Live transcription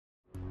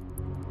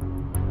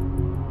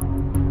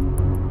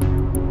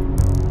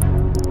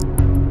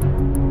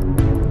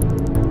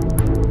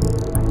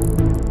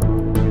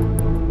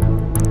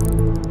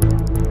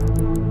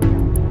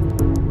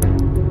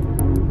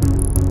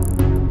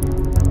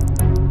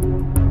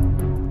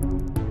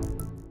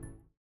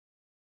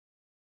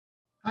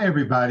Hi,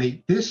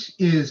 everybody. This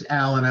is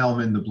Alan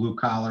Ellman, the Blue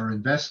Collar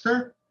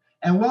Investor,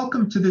 and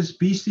welcome to this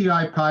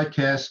BCI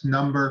podcast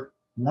number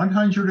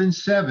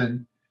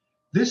 107.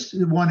 This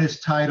one is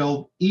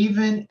titled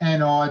Even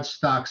and Odd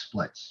Stock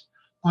Splits,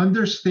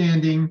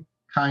 Understanding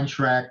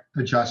Contract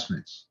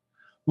Adjustments.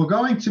 We're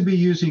going to be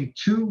using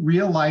two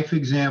real-life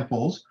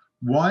examples,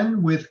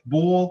 one with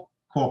Ball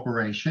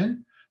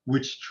Corporation,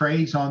 which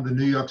trades on the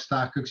New York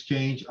Stock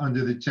Exchange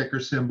under the ticker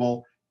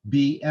symbol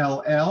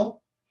BLL,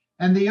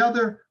 and the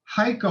other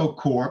HEICO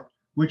Corp,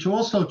 which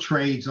also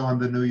trades on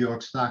the New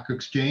York Stock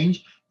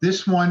Exchange,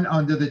 this one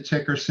under the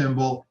ticker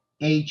symbol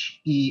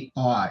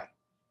HEI.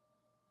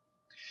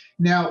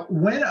 Now,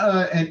 when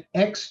an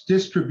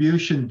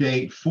ex-distribution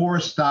date for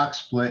a stock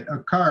split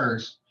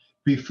occurs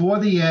before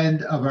the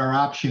end of our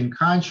option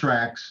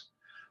contracts,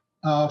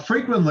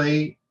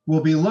 frequently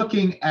we'll be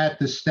looking at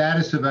the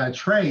status of our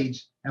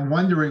trades and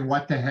wondering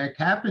what the heck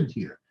happened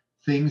here.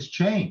 Things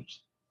changed.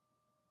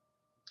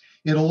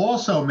 It'll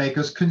also make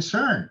us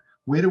concerned.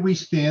 Where do we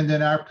stand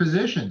in our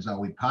positions? Are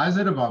we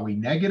positive? Are we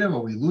negative?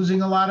 Are we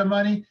losing a lot of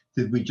money?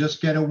 Did we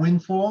just get a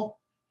windfall?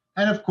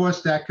 And of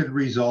course, that could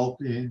result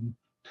in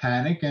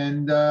panic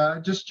and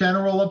just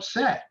general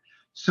upset.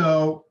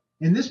 So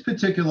in this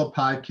particular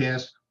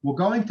podcast, we're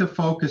going to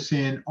focus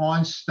in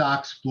on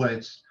stock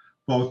splits,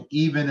 both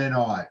even and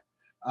odd.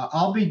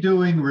 I'll be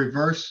doing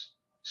reverse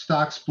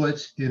stock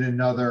splits in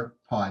another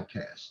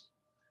podcast.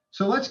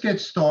 So let's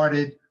get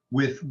started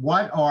with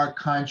what are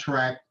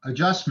contract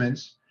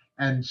adjustments,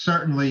 and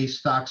certainly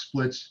stock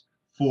splits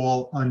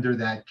fall under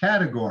that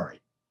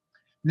category.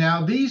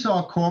 Now, these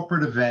are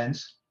corporate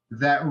events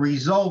that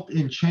result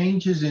in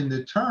changes in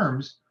the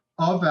terms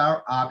of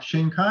our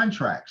option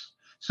contracts.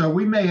 So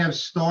we may have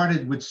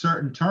started with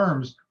certain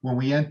terms when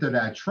we entered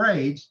our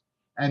trades,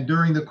 and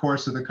during the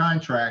course of the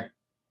contract,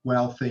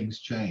 well, things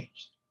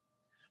changed.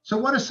 So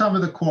what are some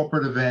of the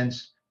corporate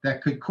events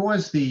that could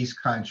cause these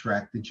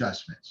contract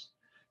adjustments?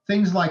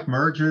 Things like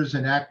mergers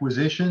and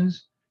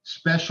acquisitions,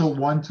 special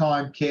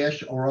one-time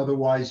cash or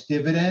otherwise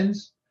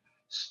dividends.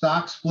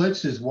 Stock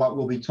splits is what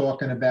we'll be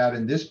talking about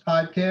in this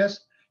podcast.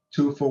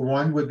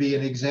 2-for-1 would be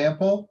an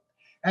example.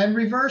 And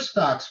reverse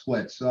stock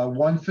splits,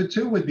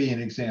 1-for-2 would be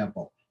an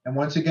example. And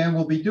once again,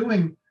 we'll be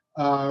doing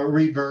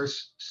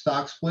reverse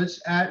stock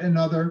splits at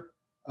another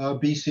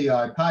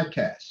BCI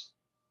podcast.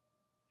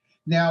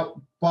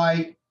 Now,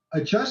 by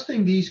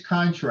adjusting these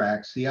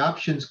contracts, the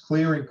Options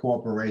Clearing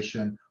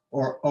Corporation,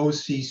 or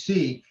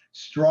OCC,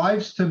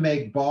 strives to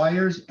make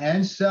buyers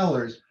and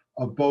sellers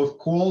of both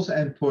calls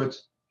and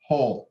puts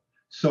whole.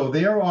 So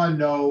there are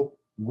no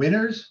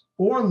winners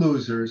or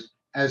losers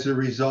as a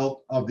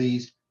result of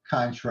these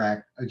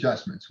contract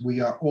adjustments. We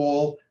are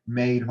all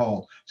made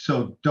whole.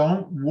 So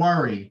don't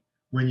worry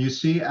when you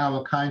see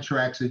our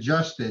contracts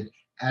adjusted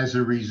as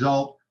a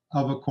result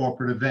of a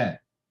corporate event.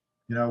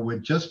 You know, we're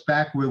just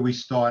back where we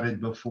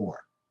started before.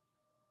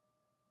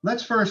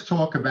 Let's first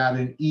talk about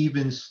an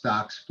even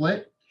stock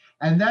split.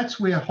 And that's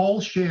where whole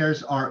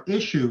shares are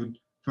issued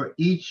for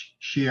each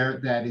share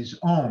that is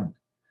owned.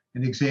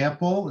 An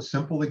example, a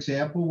simple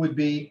example would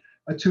be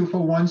a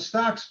 2-for-1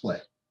 stock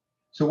split.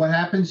 So what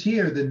happens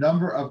here, the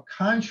number of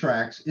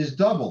contracts is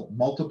doubled,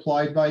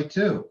 multiplied by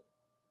 2.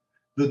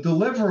 The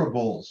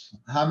deliverables,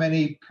 how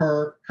many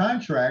per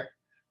contract,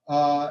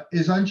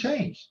 is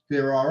unchanged.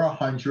 There are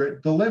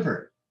 100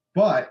 delivered,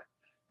 but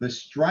the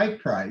strike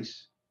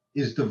price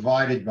is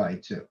divided by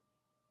 2.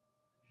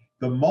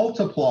 The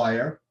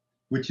multiplier,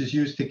 which is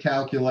used to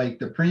calculate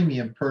the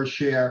premium per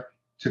share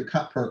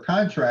per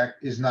contract,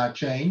 is not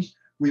changed.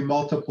 We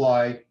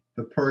multiply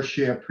the per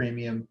share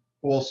premium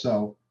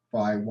also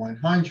by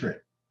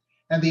 100.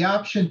 And the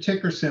option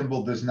ticker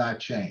symbol does not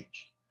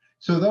change.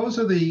 So those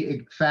are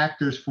the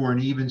factors for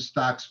an even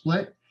stock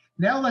split.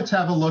 Now let's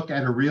have a look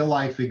at a real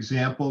life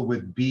example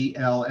with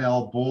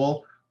BLL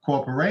Ball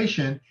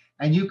Corporation.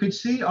 And you could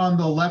see on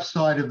the left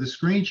side of the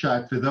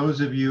screenshot, for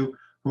those of you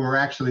who are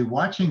actually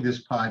watching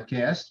this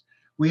podcast,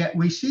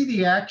 we see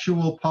the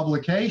actual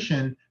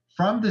publication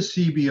from the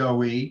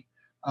CBOE,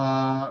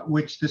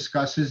 which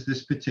discusses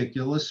this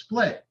particular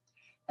split.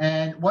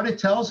 And what it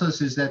tells us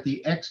is that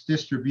the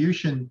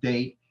ex-distribution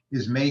date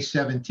is May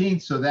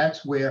 17th, so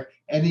that's where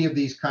any of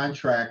these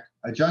contract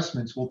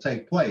adjustments will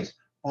take place,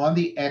 on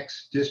the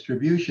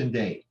ex-distribution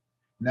date,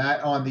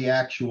 not on the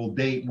actual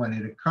date when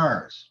it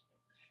occurs.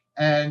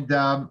 And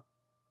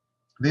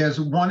there's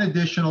one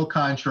additional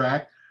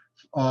contract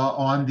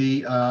on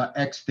the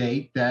X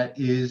date that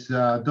is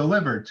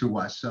delivered to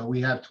us. So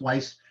we have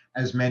twice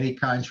as many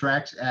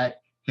contracts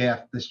at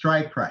half the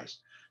strike price.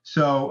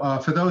 So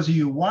for those of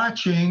you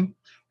watching,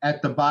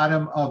 at the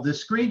bottom of the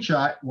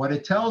screenshot, what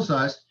it tells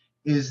us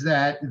is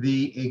that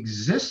the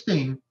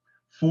existing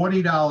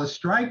 $40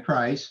 strike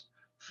price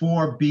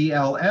for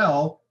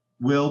BLL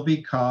will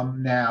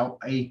become now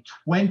a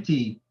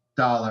 $20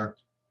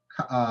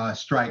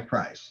 strike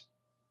price.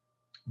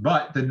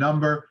 But the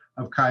number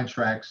of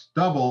contracts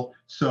double,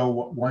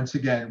 so once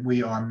again,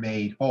 we are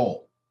made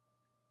whole.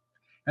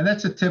 And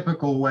that's a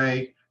typical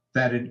way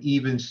that an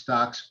even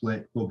stock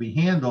split will be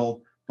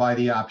handled by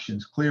the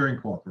Options Clearing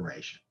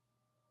Corporation.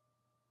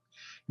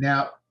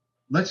 Now,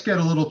 let's get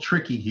a little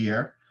tricky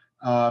here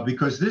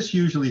because this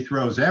usually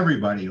throws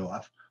everybody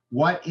off.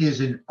 What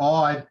is an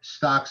odd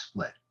stock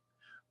split?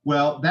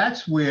 Well,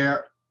 that's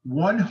where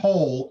one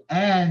whole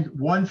and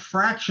one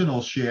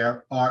fractional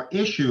share are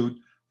issued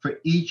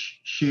for each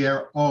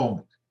share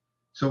owned.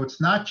 So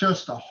it's not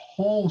just a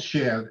whole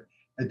share,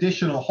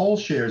 additional whole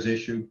shares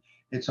issued,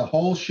 it's a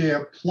whole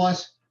share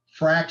plus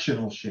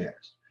fractional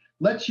shares.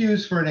 Let's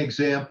use for an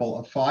example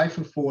a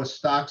 5-for-4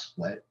 stock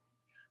split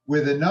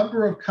where the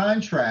number of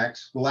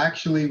contracts will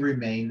actually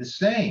remain the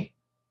same.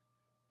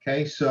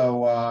 Okay,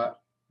 so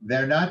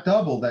they're not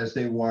doubled as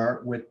they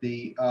were with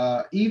the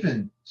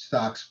even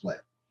stock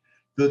split.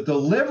 The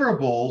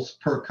deliverables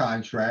per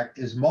contract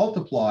is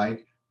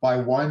multiplied by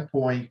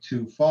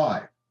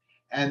 1.25,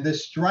 and the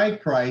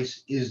strike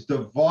price is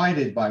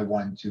divided by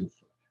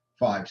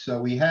 1.25.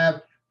 So we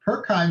have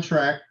per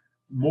contract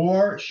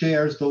more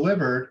shares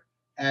delivered,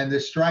 and the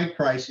strike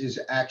price is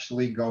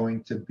actually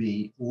going to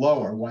be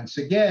lower. Once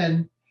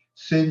again,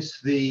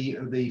 since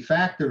the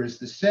factor is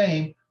the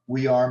same,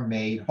 we are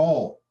made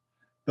whole.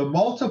 The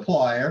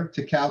multiplier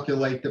to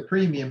calculate the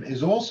premium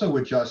is also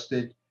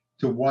adjusted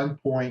to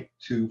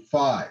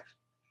 1.25.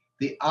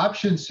 The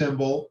option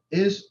symbol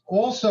is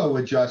also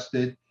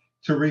adjusted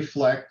to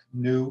reflect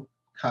new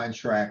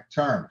contract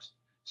terms.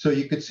 So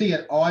you can see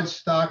an odd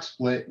stock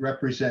split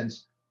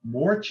represents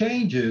more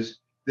changes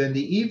than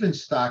the even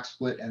stock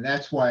split, and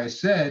that's why I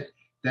said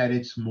that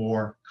it's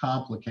more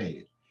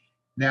complicated.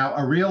 Now,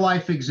 a real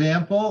life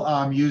example,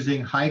 I'm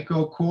using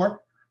Heico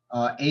Corp,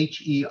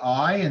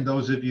 HEI, and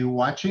those of you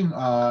watching,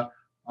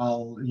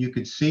 you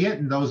could see it,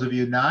 and those of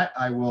you not,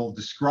 I will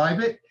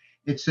describe it.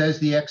 It says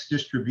the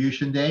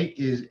ex-distribution date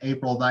is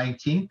April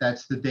 19th.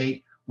 That's the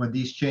date when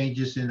these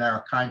changes in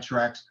our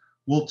contracts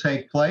will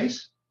take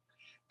place.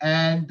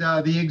 And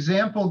the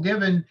example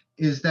given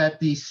is that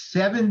the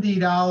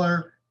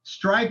 $70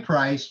 strike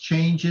price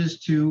changes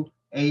to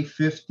a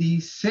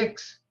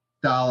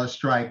 $56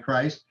 strike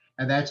price,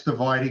 and that's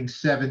dividing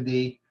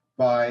 70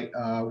 by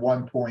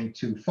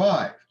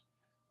 1.25.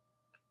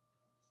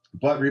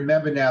 But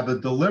remember now, the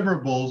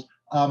deliverables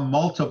are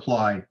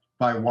multiplied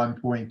by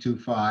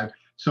 1.25.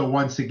 So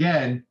once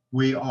again,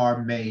 we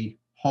are made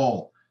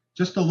whole.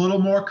 Just a little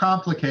more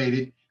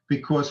complicated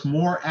because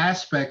more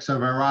aspects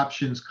of our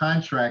options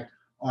contract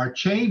are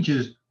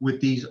changes with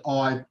these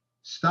odd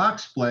stock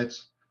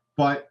splits.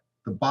 But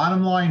the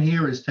bottom line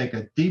here is take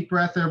a deep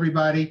breath,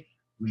 everybody.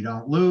 We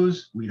don't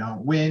lose, we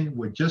don't win.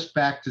 We're just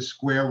back to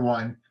square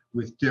one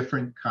with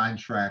different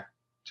contract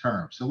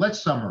terms. So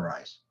let's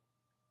summarize.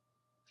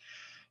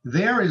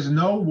 There is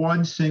no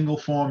one single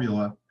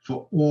formula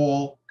for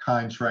all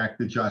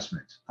contract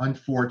adjustments,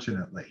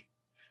 unfortunately.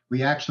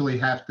 We actually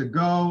have to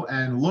go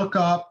and look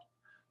up,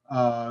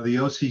 the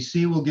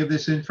OCC will give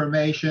this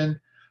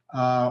information,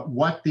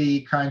 what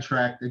the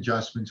contract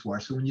adjustments were.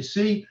 So when you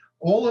see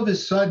all of a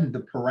sudden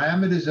the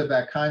parameters of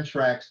our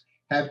contracts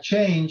have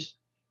changed,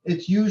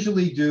 it's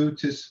usually due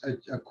to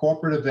a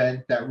corporate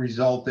event that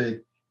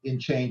resulted in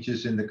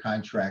changes in the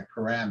contract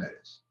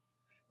parameters.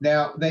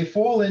 Now, they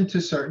fall into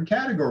certain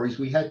categories.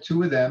 We had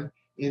two of them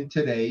in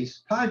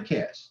today's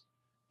podcast,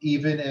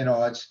 even and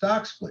odd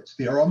stock splits.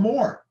 There are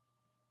more,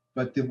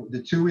 but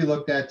the two we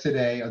looked at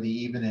today are the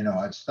even and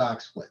odd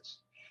stock splits.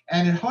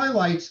 And it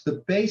highlights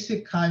the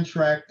basic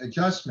contract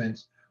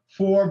adjustments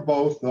for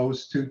both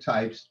those two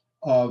types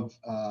of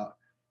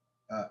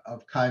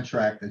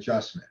contract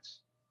adjustments.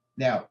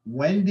 Now,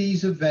 when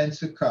these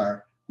events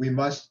occur, we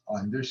must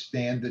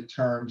understand the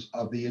terms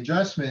of the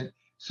adjustment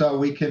so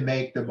we can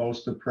make the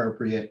most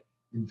appropriate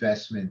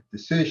investment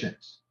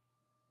decisions.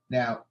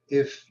 Now,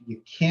 if you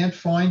can't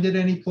find it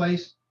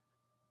anyplace,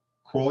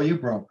 call your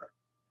broker.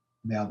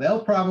 Now,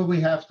 they'll probably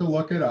have to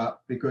look it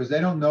up because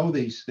they don't know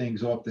these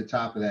things off the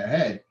top of their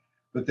head,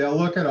 but they'll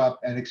look it up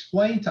and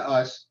explain to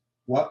us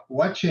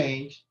what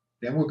changed.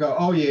 Then we'll go,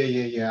 oh,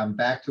 yeah, I'm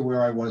back to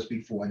where I was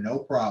before, no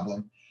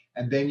problem.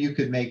 And then you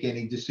could make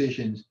any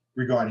decisions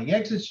regarding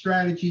exit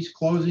strategies,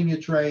 closing your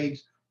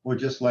trades, or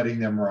just letting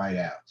them ride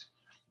out.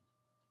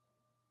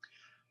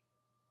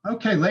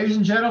 Okay, ladies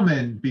and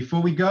gentlemen,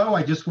 before we go,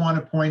 I just want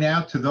to point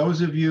out to those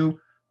of you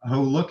who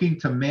are looking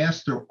to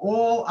master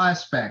all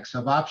aspects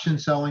of option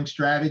selling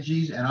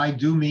strategies, and I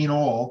do mean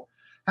all,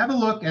 have a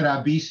look at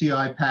our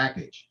BCI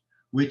package,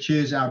 which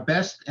is our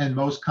best and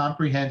most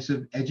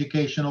comprehensive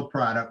educational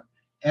product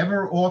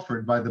ever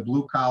offered by the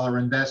Blue Collar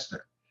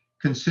Investor.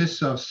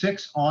 Consists of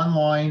 6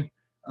 online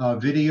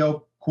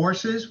video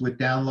courses with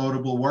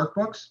downloadable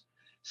workbooks,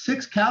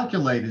 6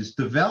 calculators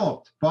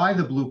developed by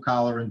the Blue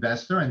Collar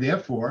Investor and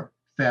therefore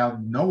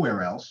found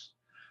nowhere else,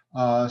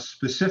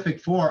 specific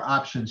for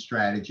option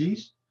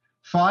strategies,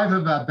 5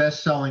 of our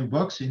best-selling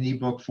books in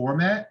ebook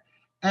format,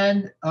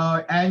 and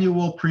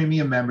annual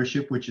premium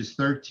membership, which is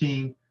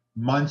 13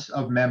 months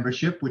of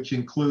membership, which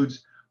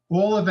includes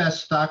all of our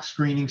stock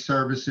screening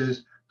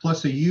services,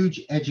 plus a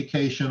huge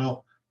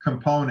educational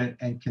component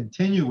and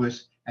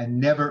continuous and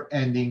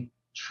never-ending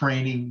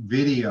training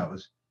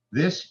videos.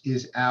 This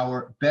is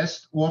our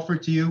best offer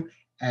to you,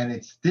 and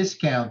it's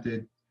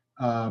discounted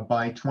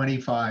by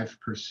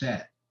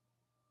 25%.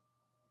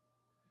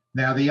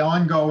 Now, the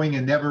ongoing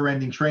and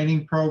never-ending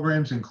training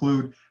programs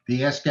include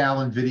the Ask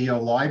Alan video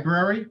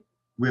library,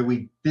 where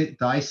we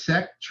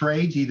dissect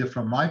trades either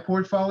from my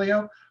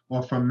portfolio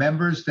or from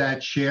members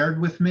that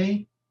shared with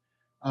me.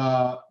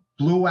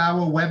 Blue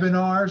Hour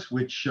webinars,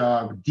 which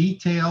are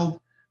detailed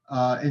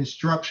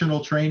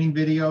instructional training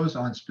videos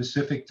on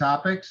specific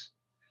topics.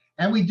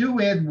 And we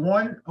do add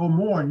one or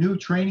more new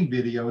training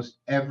videos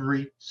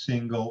every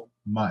single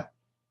month.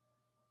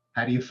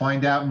 How do you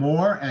find out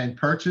more and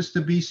purchase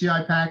the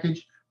BCI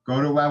package?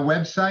 Go to our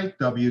website,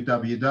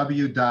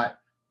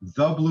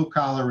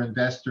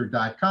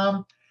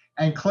 www.thebluecollarinvestor.com,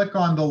 and click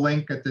on the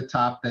link at the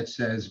top that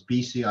says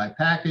BCI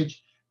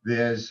package.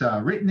 There's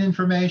written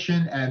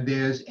information, and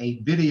there's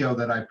a video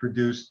that I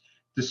produced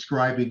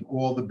describing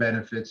all the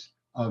benefits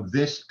of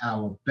this,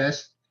 our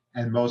best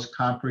and most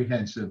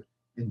comprehensive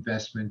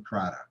investment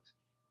product.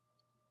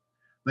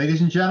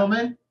 Ladies and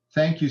gentlemen,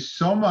 thank you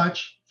so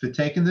much for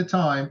taking the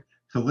time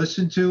to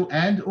listen to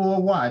and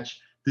or watch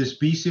this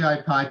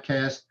BCI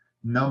podcast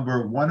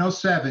number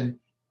 107,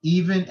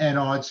 Even and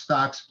Odd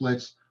Stock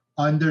Splits,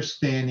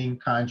 Understanding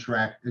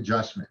Contract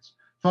Adjustments.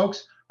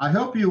 Folks, I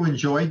hope you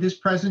enjoyed this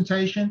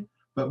presentation,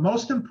 but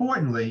most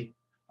importantly,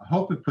 I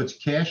hope it puts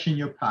cash in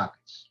your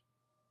pockets.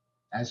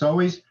 As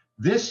always,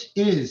 this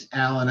is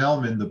Alan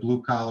Ellman, the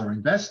Blue Collar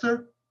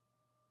Investor.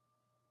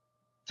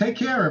 Take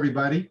care,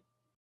 everybody.